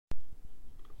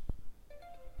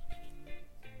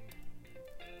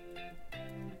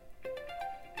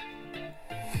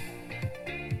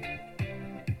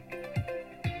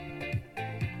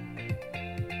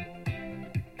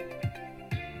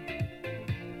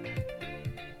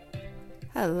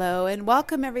Hello and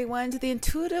welcome everyone to the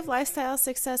Intuitive Lifestyle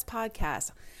Success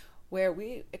Podcast, where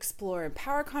we explore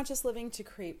empower conscious living to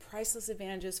create priceless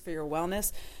advantages for your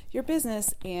wellness, your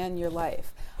business, and your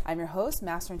life. I'm your host,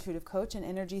 Master Intuitive Coach and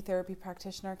Energy Therapy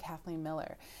Practitioner, Kathleen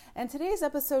Miller. And today's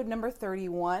episode number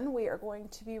 31, we are going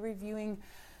to be reviewing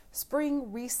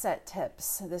spring reset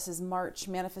tips. This is March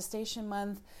Manifestation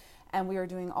Month, and we are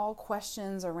doing all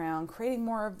questions around creating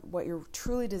more of what you're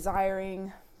truly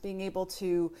desiring, being able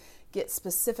to get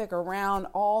specific around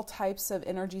all types of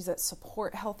energies that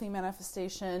support healthy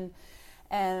manifestation,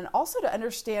 and also to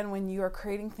understand when you are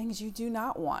creating things you do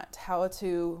not want, how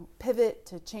to pivot,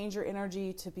 to change your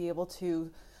energy, to be able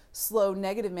to slow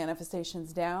negative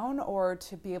manifestations down, or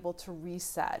to be able to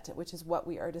reset, which is what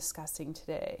we are discussing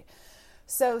today.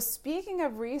 So speaking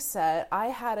of reset, I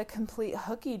had a complete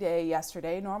hooky day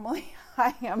yesterday. Normally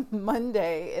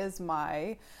Monday is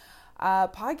my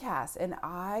podcast, and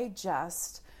I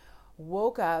just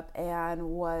woke up and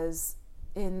was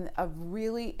in a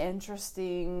really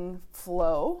interesting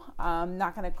flow. I'm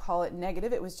not going to call it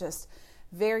negative. It was just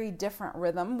very different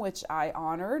rhythm, which I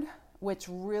honored, which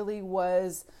really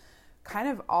was kind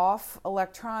of off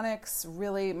electronics.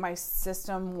 Really, my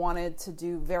system wanted to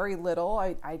do very little.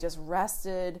 I just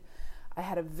rested. I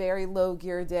had a very low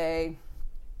gear day.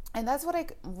 And that's what I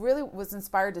really was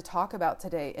inspired to talk about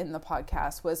today in the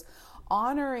podcast, was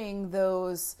honoring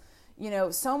those,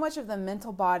 so much of the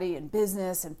mental body and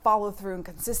business and follow through and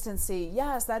consistency.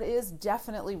 Yes, that is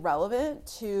definitely relevant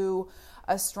to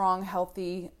a strong,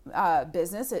 healthy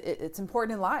business. It's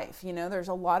important in life. There's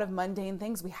a lot of mundane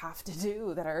things we have to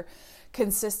do that are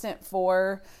consistent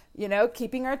for,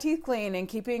 keeping our teeth clean and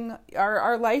keeping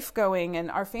our life going and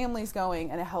our families going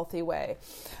in a healthy way.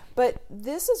 But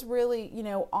this is really,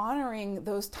 honoring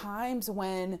those times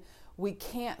when we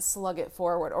can't slug it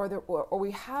forward, or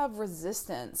we have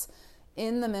resistance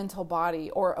in the mental body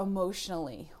or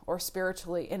emotionally or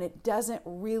spiritually, and it doesn't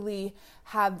really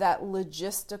have that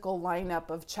logistical lineup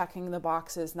of checking the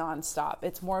boxes nonstop.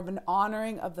 It's more of an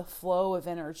honoring of the flow of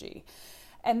energy.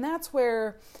 And that's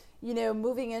where,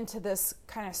 moving into this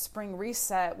kind of spring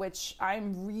reset, which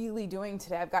I'm really doing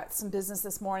today. I've got some business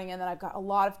this morning, and then I've got a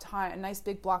lot of time, a nice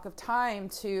big block of time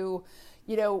to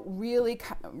really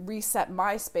reset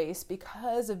my space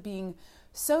because of being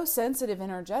so sensitive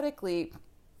energetically.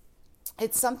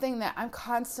 It's something that I'm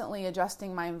constantly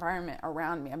adjusting my environment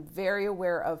around me. I'm very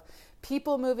aware of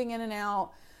people moving in and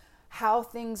out, how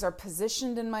things are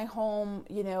positioned in my home,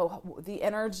 the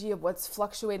energy of what's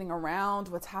fluctuating around,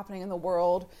 what's happening in the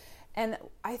world. And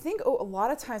I think a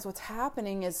lot of times what's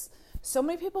happening is so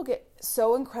many people get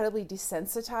so incredibly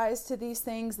desensitized to these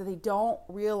things that they don't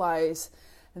realize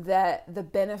that the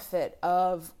benefit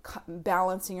of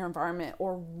balancing your environment,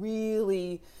 or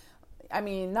really,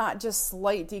 not just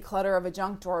slight declutter of a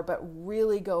junk drawer, but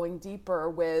really going deeper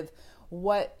with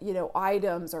what,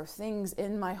 items or things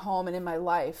in my home and in my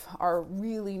life are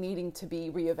really needing to be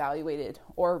reevaluated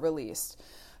or released.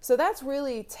 So that's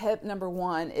really tip number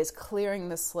one, is clearing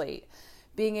the slate.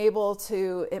 Being able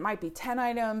to, it might be 10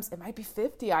 items, it might be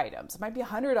 50 items, it might be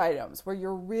 100 items, where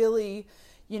you're really,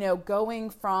 going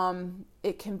from,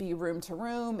 it can be room to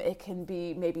room, it can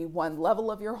be maybe one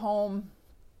level of your home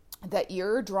that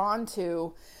you're drawn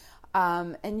to,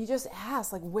 and you just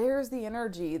ask, where's the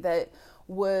energy that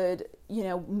would,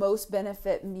 most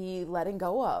benefit me letting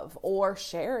go of, or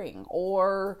sharing,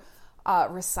 or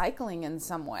recycling in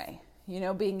some way,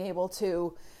 being able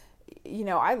to,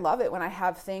 I love it when I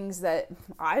have things that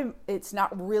it's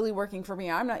not really working for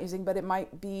me, I'm not using, but it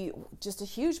might be just a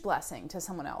huge blessing to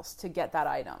someone else to get that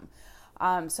item.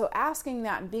 So asking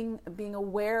that and being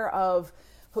aware of,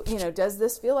 does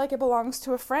this feel like it belongs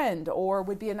to a friend, or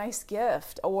would be a nice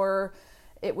gift, or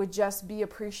it would just be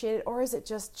appreciated, or is it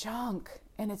just junk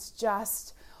and it's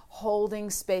just holding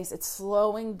space? It's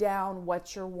slowing down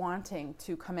what you're wanting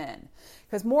to come in.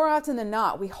 Because more often than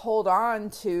not, we hold on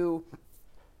to,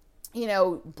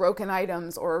 broken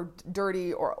items or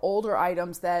dirty or older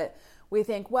items that we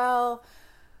think, well,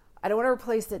 I don't want to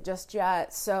replace it just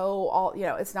yet, so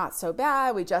it's not so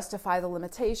bad. We justify the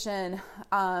limitation,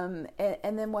 and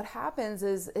then what happens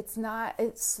is it's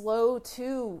slow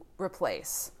to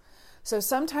replace. So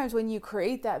sometimes when you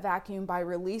create that vacuum by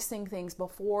releasing things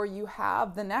before you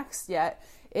have the next yet,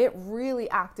 it really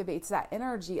activates that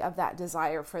energy of that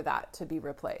desire for that to be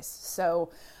replaced.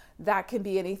 So that can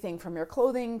be anything from your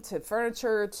clothing to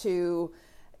furniture to,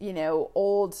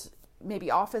 old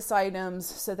maybe office items,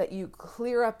 so that you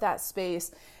clear up that space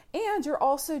And you're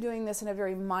also doing this in a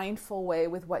very mindful way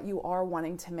with what you are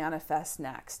wanting to manifest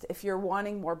next. If you're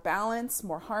wanting more balance,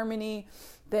 more harmony,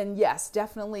 then yes,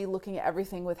 definitely looking at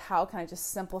everything with how can I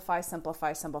just simplify.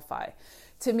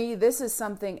 To me, this is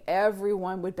something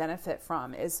everyone would benefit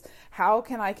from, is how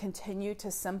can I continue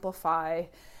to simplify?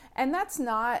 And that's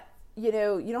not, you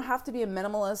don't have to be a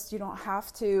minimalist. You don't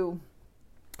have to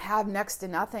have next to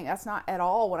nothing. That's not at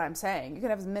all what I'm saying. You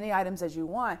can have as many items as you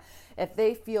want. If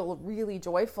they feel really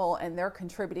joyful and they're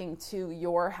contributing to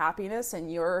your happiness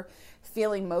and you're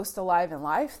feeling most alive in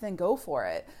life, then go for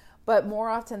it. But more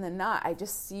often than not, I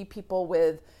just see people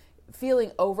with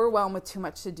feeling overwhelmed with too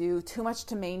much to do, too much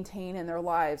to maintain in their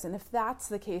lives. And if that's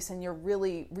the case and you're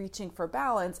really reaching for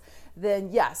balance, then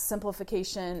yes,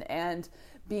 simplification and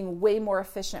being way more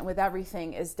efficient with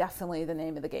everything is definitely the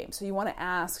name of the game. So you want to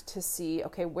ask to see,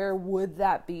 okay, where would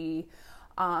that be?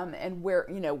 And where,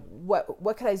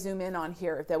 what could I zoom in on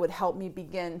here that would help me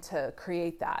begin to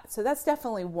create that? So that's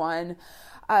definitely one.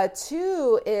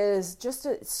 Two is just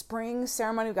a spring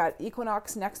ceremony. We've got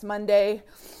equinox next Monday,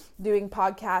 doing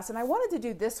podcasts. And I wanted to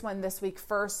do this one this week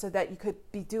first so that you could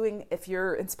be doing, if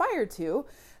you're inspired to,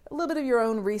 a little bit of your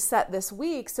own reset this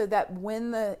week so that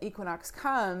when the equinox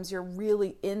comes, you're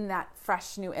really in that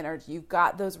fresh new energy. You've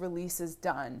got those releases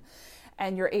done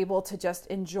and you're able to just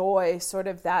enjoy sort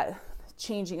of that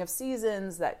changing of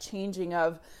seasons, that changing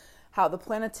of how the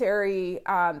planetary,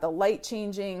 the light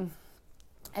changing,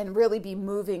 and really be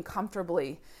moving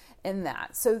comfortably in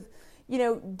that. So,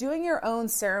 doing your own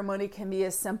ceremony can be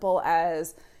as simple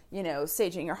as,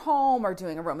 saging your home or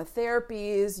doing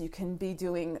aromatherapies. You can be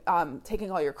doing, taking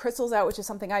all your crystals out, which is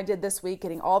something I did this week,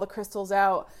 getting all the crystals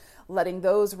out, letting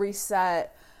those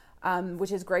reset,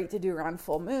 which is great to do around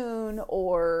full moon.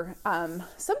 Or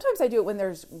sometimes I do it when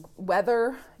there's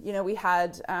weather. We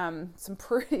had some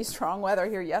pretty strong weather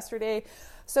here yesterday.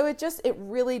 So it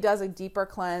really does a deeper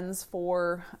cleanse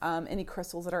for any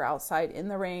crystals that are outside in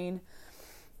the rain.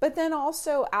 But then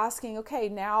also asking, okay,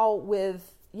 now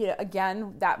with,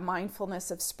 again, that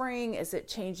mindfulness of spring, is it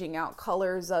changing out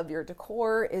colors of your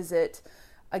decor? Is it,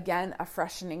 again, a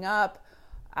freshening up,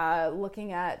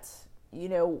 looking at,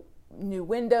 new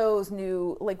windows,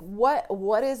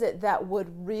 what is it that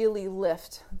would really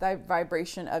lift the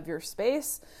vibration of your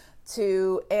space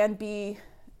and be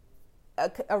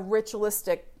a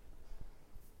ritualistic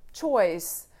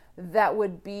choice that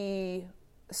would be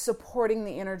supporting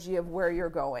the energy of where you're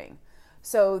going.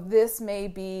 So this may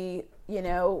be,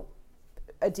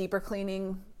 a deeper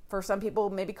cleaning. For some people,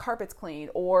 maybe carpets clean,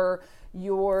 or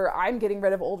I'm getting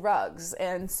rid of old rugs.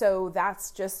 And so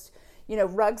that's just,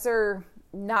 rugs are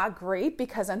not great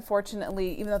because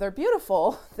unfortunately, even though they're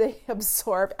beautiful, they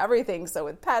absorb everything. So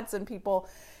with pets and people,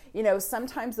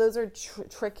 sometimes those are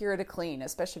trickier to clean,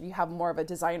 especially if you have more of a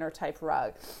designer type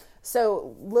rug.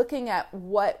 So looking at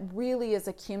what really is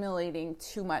accumulating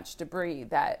too much debris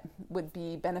that would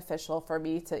be beneficial for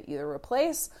me to either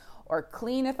replace or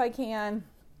clean if I can,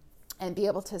 and be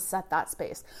able to set that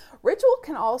space. Ritual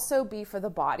can also be for the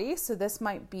body. So this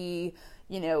might be,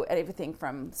 everything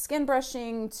from skin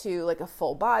brushing to like a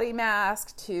full body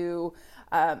mask to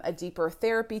a deeper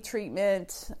therapy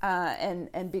treatment, and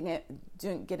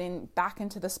getting back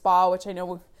into the spa, which I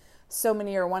know so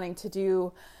many are wanting to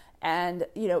do. And,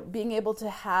 being able to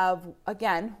have,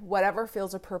 again, whatever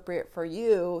feels appropriate for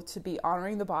you to be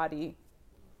honoring the body,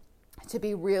 to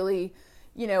be really,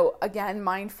 again,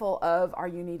 mindful of, are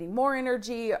you needing more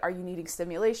energy? Are you needing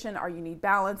stimulation? Are you need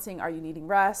balancing? Are you needing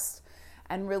rest?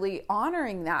 And really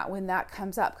honoring that when that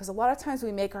comes up. Because a lot of times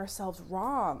we make ourselves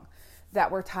wrong that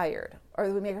we're tired,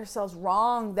 or we make ourselves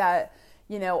wrong that,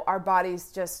 our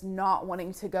body's just not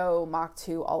wanting to go Mach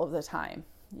 2 all of the time.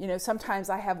 Sometimes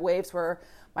I have waves where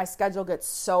my schedule gets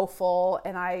so full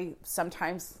and I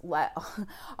sometimes let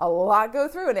a lot go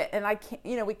through in it. And I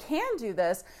can't, we can do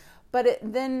this, but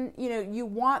then, you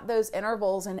want those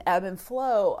intervals and ebb and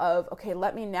flow of, okay,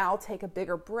 let me now take a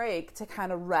bigger break to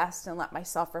kind of rest and let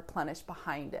myself replenish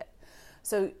behind it.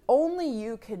 So only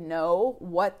you can know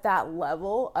what that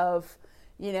level of,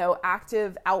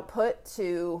 active output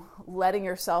to letting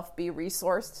yourself be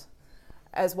resourced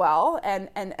as well, and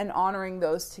honoring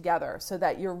those together so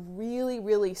that you're really,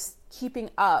 really keeping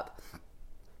up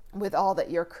with all that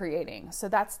you're creating. So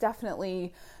that's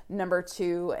definitely number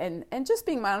 2, and just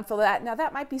being mindful of that. Now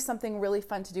that might be something really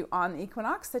fun to do on the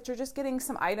equinox, that you're just getting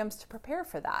some items to prepare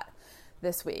for that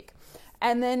this week.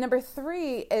 And then number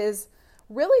 3 is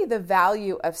really the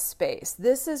value of space.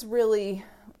 This is really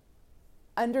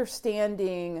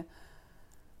understanding,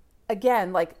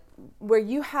 again, like where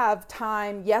you have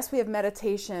time. Yes, we have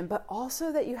meditation, but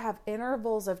also that you have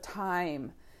intervals of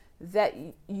time that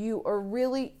you are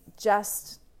really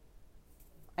just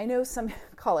I know some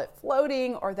call it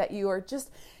floating, or that you are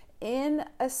just in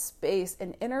a space,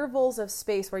 in intervals of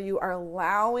space where you are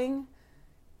allowing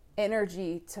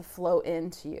energy to flow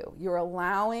into you. You're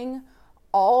allowing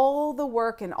all the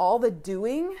work and all the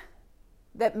doing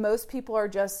that most people are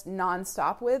just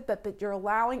nonstop with, but you're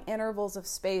allowing intervals of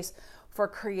space for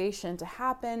creation to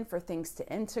happen, for things to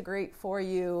integrate for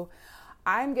you.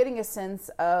 I'm getting a sense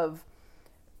of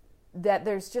that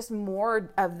there's just more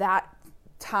of that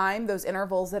time, those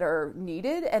intervals that are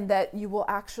needed, and that you will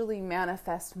actually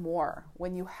manifest more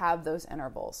when you have those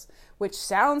intervals, which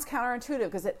sounds counterintuitive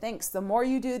because it thinks the more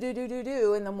you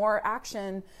do, and the more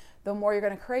action, the more you're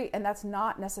going to create. And that's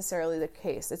not necessarily the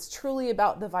case. It's truly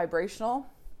about the vibrational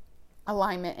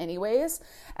alignment anyways.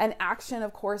 And action,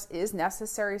 of course, is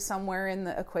necessary somewhere in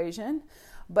the equation,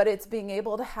 but it's being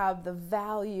able to have the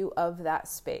value of that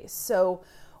space. So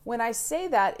when I say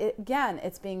that,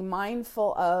 it's being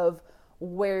mindful of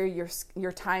where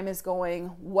your time is going.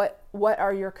 What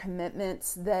are your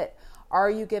commitments? That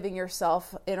are you giving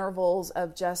yourself intervals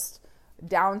of just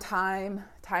downtime,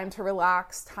 time to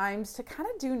relax, times to kind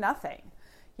of do nothing?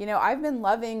 I've been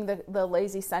loving the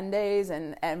lazy Sundays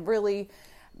and really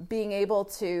being able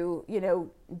to,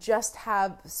 just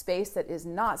have space that is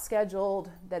not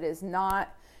scheduled, that is not,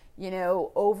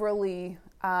 overly,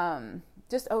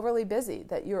 just overly busy,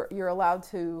 that you're allowed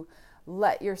to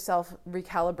let yourself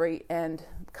recalibrate and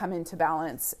come into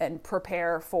balance and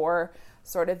prepare for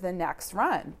sort of the next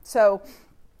run. So,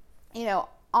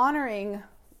 honoring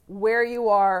where you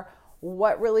are,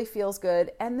 what really feels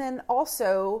good. And then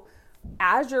also,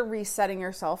 as you're resetting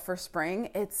yourself for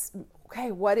spring, it's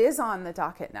okay, what is on the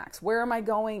docket next? Where am I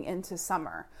going into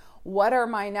summer? What are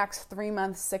my next 3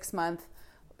 month, 6 month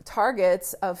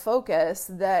targets of focus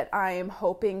that I am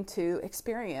hoping to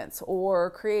experience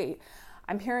or create?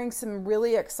 I'm hearing some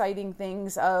really exciting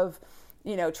things of,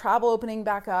 travel opening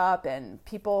back up and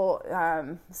people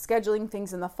scheduling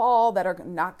things in the fall that are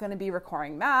not going to be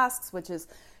requiring masks, which is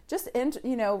just,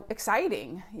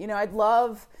 exciting. I'd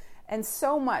love and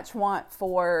so much want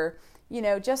for,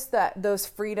 just those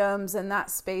freedoms and that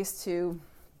space to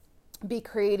be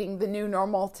creating the new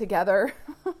normal together,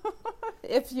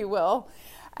 if you will,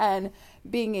 and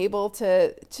being able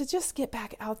to just get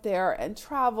back out there and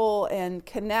travel and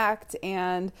connect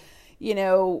and,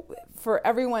 for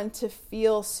everyone to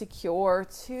feel secure,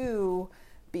 to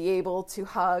be able to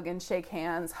hug and shake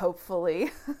hands,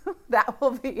 hopefully. That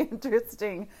will be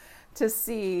interesting to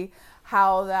see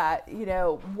how that,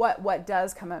 what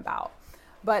does come about.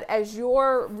 But as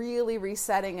you're really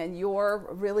resetting and you're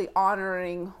really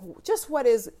honoring just what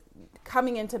is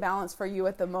coming into balance for you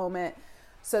at the moment,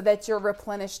 so that you're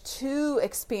replenished to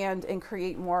expand and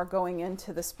create more going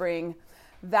into the spring,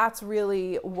 that's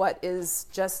really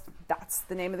that's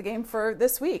the name of the game for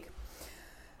this week.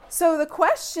 So the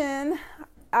question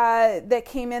that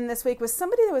came in this week was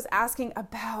somebody that was asking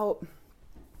about,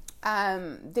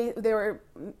 they were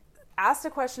asked a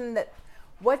question that,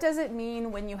 what does it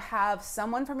mean when you have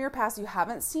someone from your past you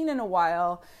haven't seen in a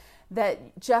while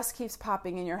that just keeps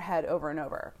popping in your head over and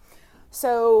over?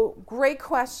 So great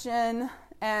question.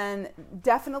 And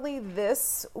definitely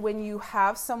this, when you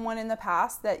have someone in the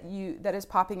past that is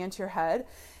popping into your head,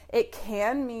 it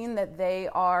can mean that they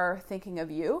are thinking of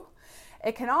you.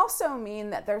 It can also mean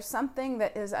that there's something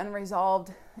that is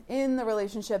unresolved in the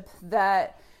relationship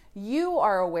that you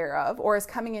are aware of or is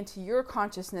coming into your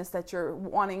consciousness that you're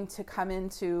wanting to come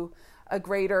into a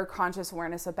greater conscious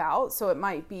awareness about. So it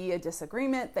might be a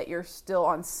disagreement that you're still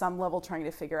on some level trying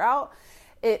to figure out.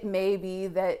 It may be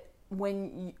that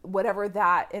whatever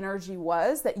that energy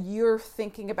was, that you're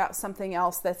thinking about something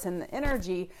else that's in the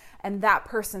energy and that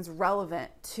person's relevant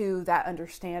to that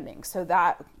understanding. So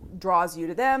that draws you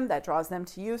to them, that draws them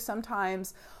to you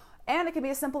sometimes. And it can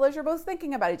be as simple as you're both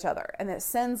thinking about each other and it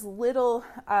sends little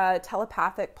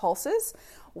telepathic pulses,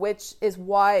 which is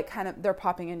why they're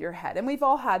popping into your head. And we've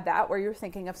all had that where you're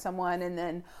thinking of someone and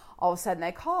then all of a sudden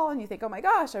they call and you think, oh my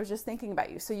gosh, I was just thinking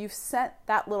about you. So you've sent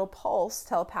that little pulse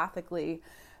telepathically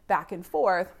back and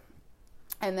forth,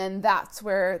 and then that's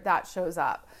where that shows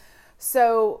up.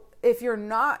 So if you're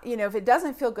not, if it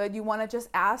doesn't feel good, you want to just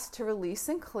ask to release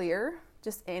and clear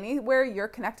just anywhere you're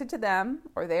connected to them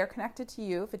or they are connected to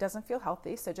you if it doesn't feel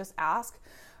healthy. So just ask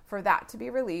for that to be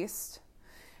released.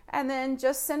 And then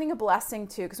just sending a blessing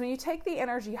too, because when you take the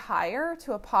energy higher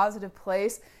to a positive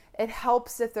place, it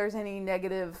helps if there's any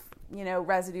negative,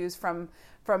 residues from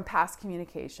past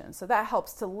communication. So that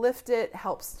helps to lift it,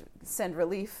 helps send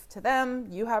relief to them.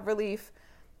 You have relief,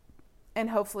 and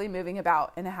hopefully moving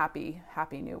about in a happy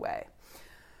new way.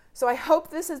 So I hope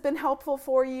this has been helpful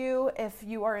for you. If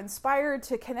you are inspired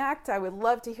to connect, I would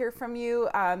love to hear from you.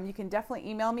 You can definitely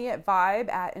email me at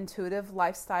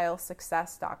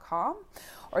vibe@intuitivelifestylesuccess.com,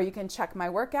 or you can check my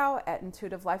workout at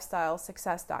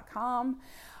intuitivelifestylesuccess.com.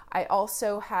 I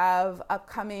also have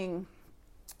upcoming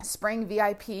spring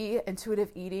VIP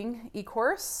intuitive eating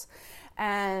e-course,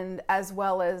 and as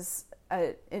well as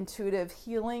intuitive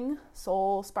healing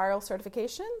soul spiral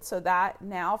certification. So that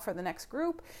now for the next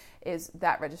group is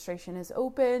that registration is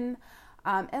open,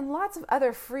 and lots of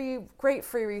other great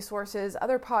free resources,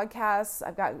 other podcasts.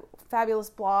 I've got a fabulous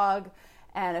blog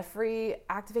and a free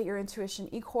Activate Your Intuition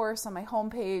e-course on my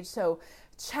homepage. So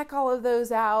check all of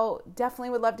those out.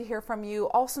 Definitely would love to hear from you.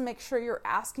 Also make sure you're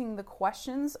asking the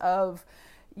questions of,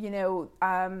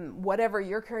 whatever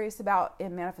you're curious about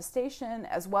in manifestation,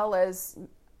 as well as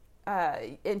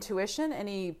intuition,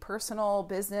 any personal,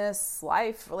 business,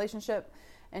 life, relationship,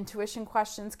 intuition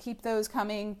questions. Keep those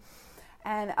coming.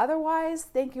 And otherwise,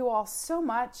 thank you all so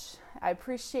much. I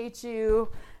appreciate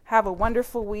you. Have a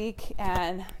wonderful week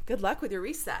and good luck with your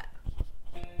reset.